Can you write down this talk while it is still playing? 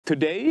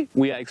Today,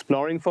 we are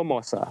exploring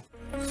Formosa.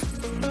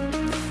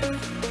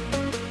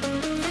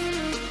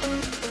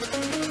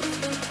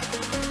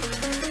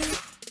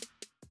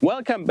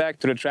 Welcome back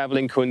to the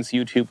Traveling Kunz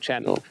YouTube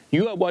channel.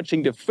 You are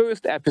watching the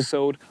first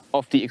episode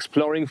of the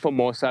Exploring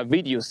Formosa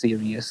video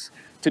series.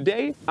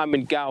 Today, I'm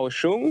in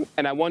Kaohsiung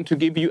and I want to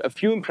give you a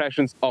few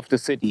impressions of the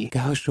city.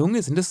 Kaohsiung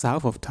is in the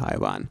south of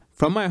Taiwan.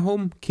 From my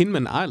home,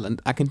 Kinmen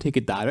Island, I can take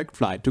a direct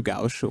flight to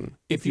Kaohsiung.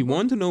 If you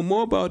want to know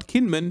more about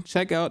Kinmen,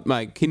 check out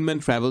my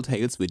Kinmen Travel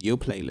Tales video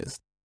playlist.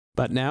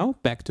 But now,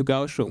 back to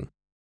Kaohsiung.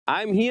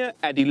 I'm here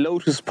at the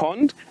Lotus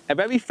Pond, a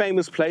very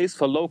famous place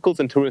for locals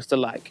and tourists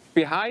alike.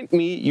 Behind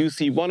me, you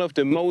see one of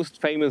the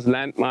most famous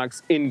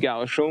landmarks in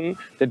Kaohsiung,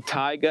 the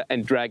Tiger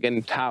and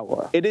Dragon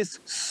Tower. It is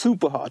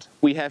super hot.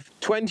 We have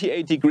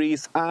 28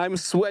 degrees. I'm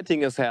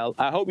sweating as hell.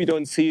 I hope you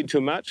don't see it too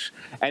much.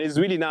 And it's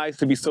really nice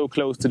to be so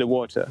close to the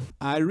water.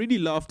 I really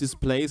love this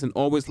place and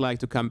always like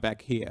to come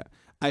back here.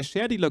 I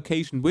share the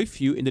location with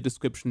you in the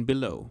description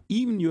below.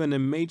 Even you're in a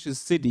major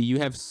city, you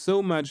have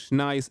so much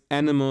nice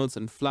animals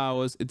and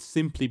flowers, it's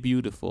simply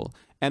beautiful.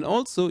 And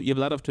also, you have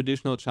a lot of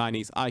traditional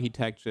Chinese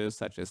architecture,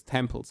 such as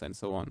temples and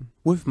so on.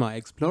 With my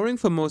Exploring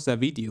Formosa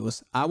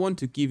videos, I want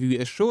to give you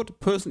a short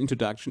personal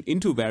introduction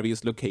into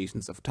various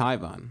locations of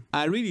Taiwan.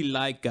 I really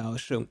like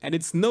Kaohsiung, and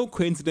it's no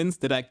coincidence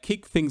that I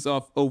kick things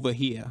off over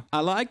here. I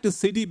like the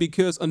city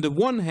because on the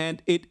one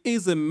hand, it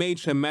is a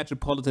major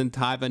metropolitan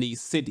Taiwanese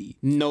city,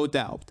 no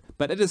doubt.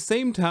 But at the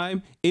same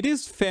time, it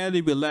is fairly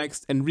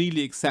relaxed and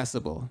really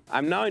accessible.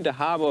 I'm now in the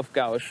harbor of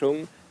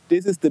Kaohsiung.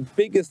 This is the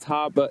biggest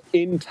harbor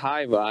in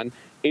Taiwan.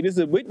 It is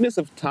a witness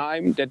of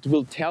time that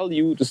will tell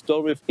you the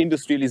story of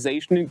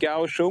industrialization in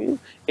Kaohsiung.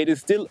 It is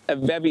still a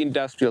very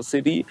industrial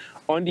city.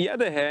 On the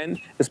other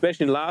hand,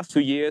 especially in the last 2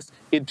 years,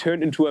 it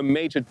turned into a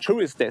major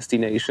tourist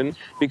destination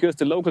because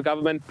the local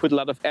government put a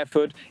lot of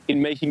effort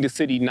in making the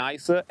city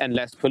nicer and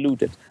less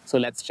polluted. So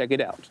let's check it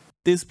out.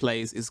 This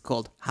place is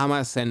called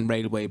Hamasen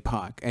Railway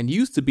Park and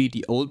used to be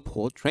the old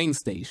port train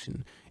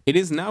station. It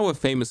is now a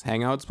famous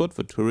hangout spot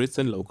for tourists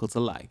and locals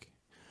alike.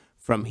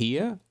 From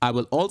here, I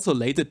will also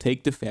later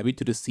take the ferry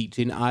to the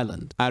Kinmen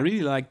Island. I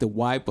really like the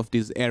vibe of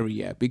this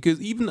area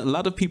because even a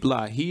lot of people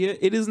are here,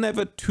 it is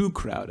never too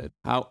crowded.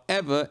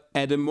 However,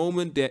 at the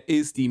moment there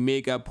is the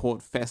Mega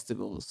Port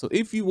Festival. So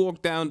if you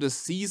walk down the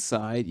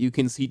seaside, you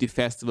can see the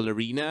festival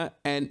arena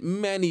and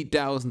many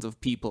thousands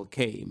of people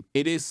came.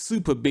 It is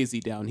super busy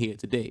down here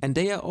today. And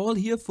they are all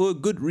here for a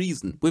good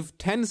reason. With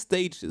 10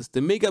 stages,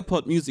 the Mega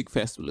Port Music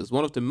Festival is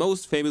one of the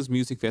most famous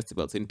music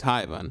festivals in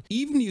Taiwan.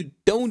 Even if you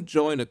don't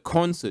join a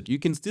concert, you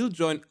can still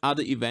join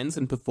other events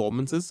and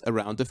performances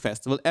around the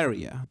festival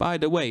area. By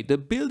the way, the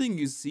building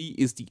you see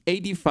is the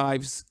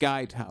 85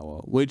 Sky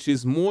Tower, which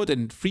is more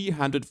than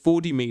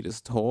 340 meters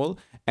tall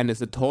and is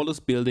the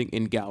tallest building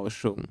in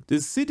Kaohsiung.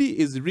 The city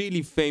is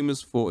really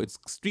famous for its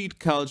street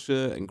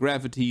culture and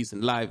graffitis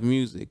and live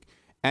music.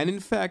 And in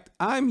fact,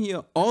 I'm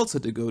here also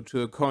to go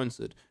to a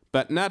concert,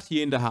 but not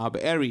here in the harbor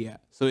area,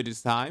 so it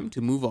is time to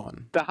move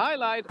on. The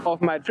highlight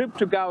of my trip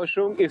to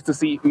Kaohsiung is to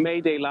see May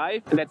Day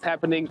live, and that's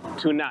happening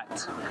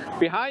tonight.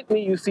 Behind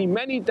me you see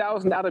many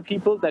thousand other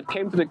people that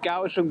came to the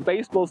Kaohsiung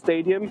baseball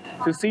stadium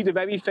to see the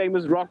very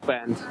famous rock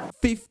band.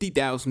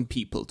 50,000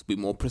 people to be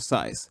more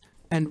precise.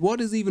 And what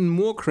is even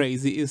more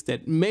crazy is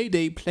that May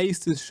Day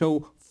plays this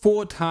show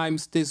 4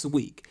 times this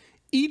week.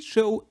 Each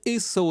show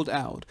is sold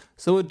out,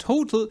 so a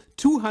total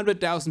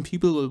 200,000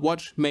 people will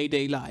watch May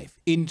Day live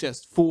in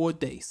just 4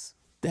 days.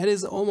 That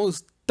is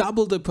almost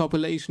double the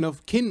population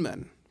of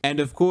Kinmen. And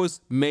of course,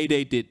 May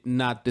Day did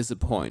not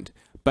disappoint.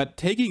 But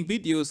taking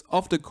videos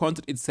of the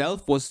concert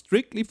itself was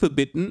strictly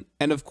forbidden,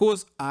 and of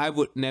course I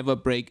would never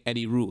break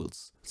any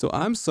rules. So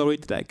I'm sorry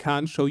that I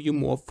can't show you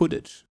more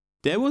footage.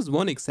 There was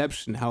one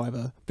exception,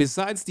 however.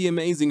 Besides the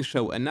amazing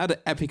show, another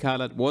epic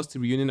highlight was the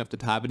reunion of the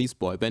Taiwanese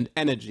boy band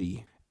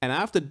Energy. And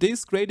after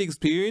this great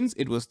experience,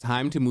 it was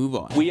time to move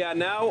on. We are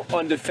now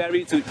on the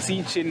ferry to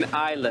Kinmen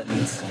Island,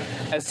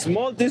 a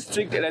small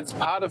district that's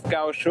part of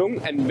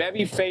Kaohsiung and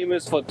very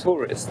famous for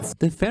tourists.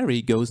 The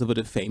ferry goes over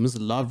the famous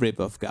Love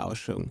River of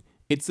Kaohsiung.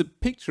 It's a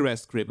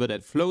picturesque river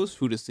that flows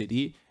through the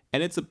city,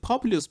 and it's a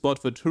popular spot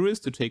for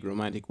tourists to take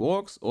romantic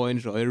walks or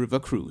enjoy a river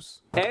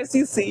cruise. As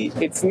you see,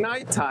 it's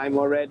nighttime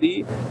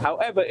already,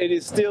 however it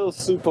is still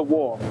super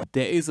warm.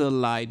 There is a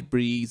light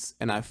breeze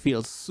and I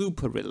feel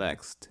super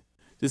relaxed.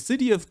 The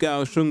city of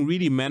Kaohsiung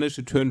really managed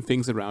to turn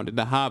things around in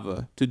the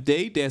harbor.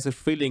 Today there's a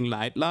thrilling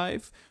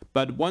nightlife,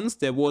 but once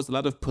there was a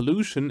lot of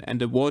pollution and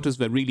the waters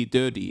were really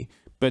dirty.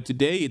 But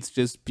today it's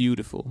just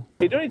beautiful.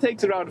 It only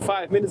takes around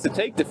 5 minutes to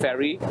take the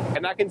ferry,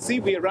 and I can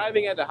see we're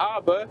arriving at the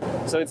harbor,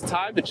 so it's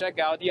time to check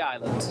out the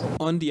island.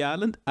 On the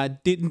island, I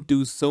didn't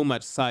do so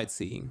much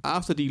sightseeing.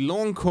 After the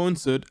long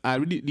concert, I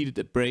really needed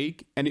a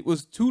break, and it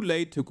was too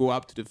late to go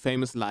up to the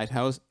famous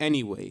lighthouse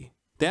anyway.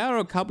 There are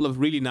a couple of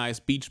really nice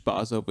beach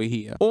bars over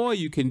here, or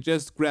you can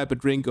just grab a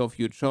drink of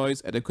your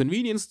choice at a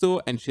convenience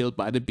store and chill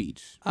by the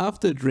beach.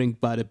 After a drink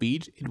by the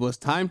beach, it was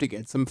time to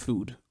get some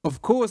food.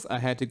 Of course, I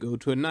had to go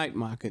to a night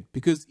market,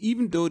 because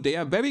even though they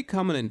are very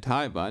common in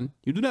Taiwan,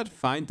 you do not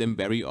find them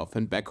very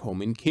often back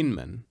home in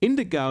Kinmen. In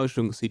the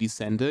Kaohsiung city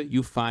center,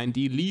 you find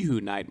the Lihu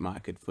night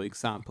market, for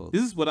example.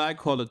 This is what I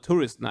call a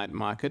tourist night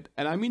market,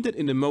 and I mean that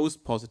in the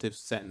most positive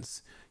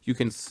sense. You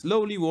can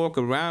slowly walk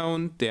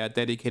around, there are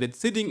dedicated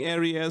sitting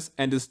areas,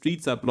 and the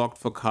streets are blocked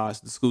for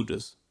cars and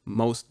scooters.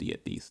 Mostly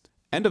at least.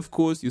 And of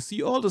course, you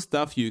see all the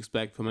stuff you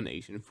expect from an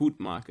Asian food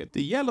market.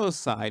 The yellow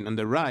sign on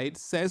the right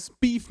says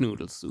beef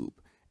noodle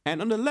soup. And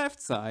on the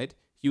left side,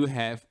 you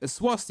have a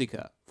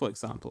swastika, for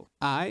example.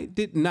 I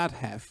did not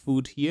have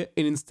food here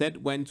and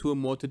instead went to a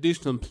more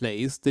traditional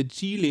place, the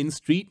Jilin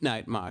street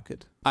night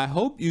market. I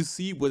hope you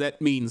see what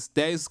that means.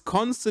 There is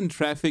constant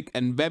traffic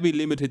and very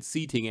limited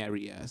seating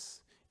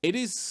areas. It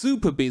is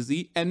super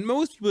busy and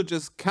most people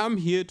just come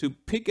here to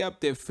pick up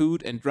their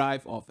food and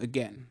drive off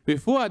again.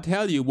 Before I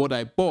tell you what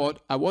I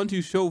bought, I want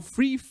to show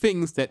 3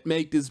 things that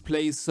make this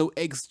place so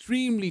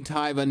extremely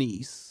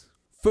Taiwanese.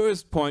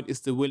 First point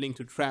is the willing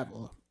to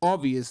travel.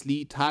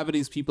 Obviously,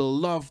 Taiwanese people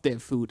love their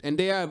food and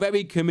they are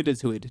very committed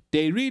to it.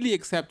 They really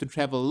accept to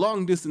travel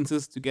long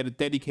distances to get a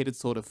dedicated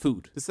sort of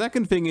food. The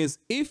second thing is,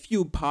 if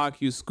you park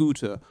your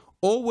scooter,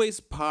 always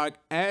park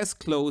as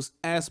close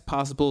as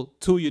possible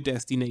to your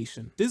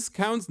destination. This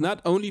counts not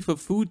only for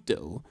food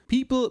though.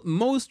 People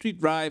mostly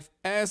drive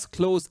as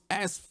close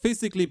as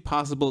physically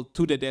possible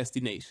to their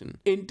destination.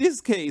 In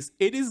this case,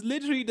 it is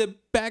literally the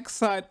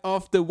backside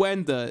of the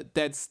vendor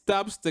that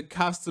stops the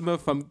customer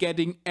from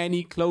getting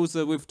any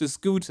closer with the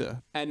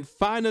scooter. And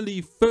finally,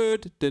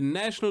 third, the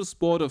national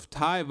sport of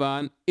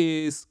Taiwan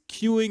is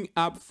queuing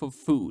up for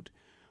food.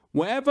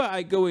 Wherever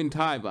I go in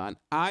Taiwan,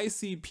 I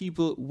see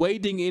people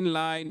waiting in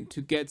line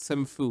to get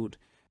some food.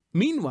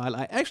 Meanwhile,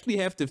 I actually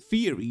have the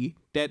theory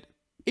that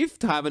if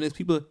Taiwanese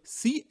people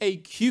see a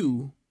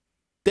queue,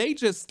 they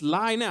just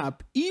line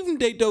up, even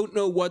they don't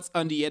know what's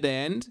on the other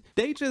end.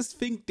 They just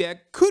think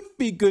there could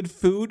be good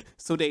food,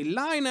 so they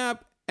line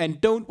up and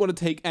don't want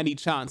to take any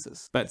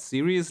chances. But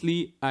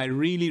seriously, I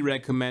really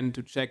recommend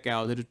to check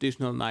out the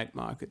traditional night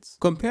markets.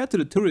 Compared to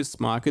the tourist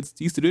markets,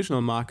 these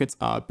traditional markets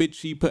are a bit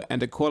cheaper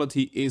and the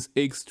quality is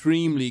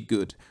extremely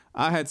good.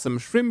 I had some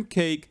shrimp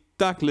cake,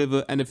 duck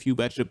liver and a few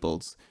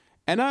vegetables.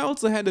 And I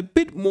also had a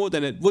bit more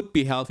than it would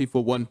be healthy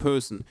for one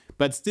person,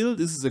 but still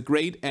this is a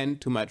great end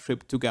to my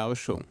trip to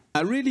Kaohsiung.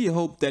 I really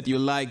hope that you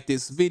liked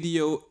this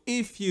video.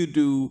 If you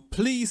do,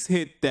 please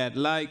hit that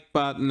like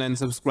button and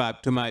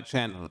subscribe to my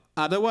channel.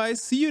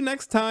 Otherwise, see you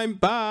next time,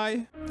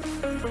 bye!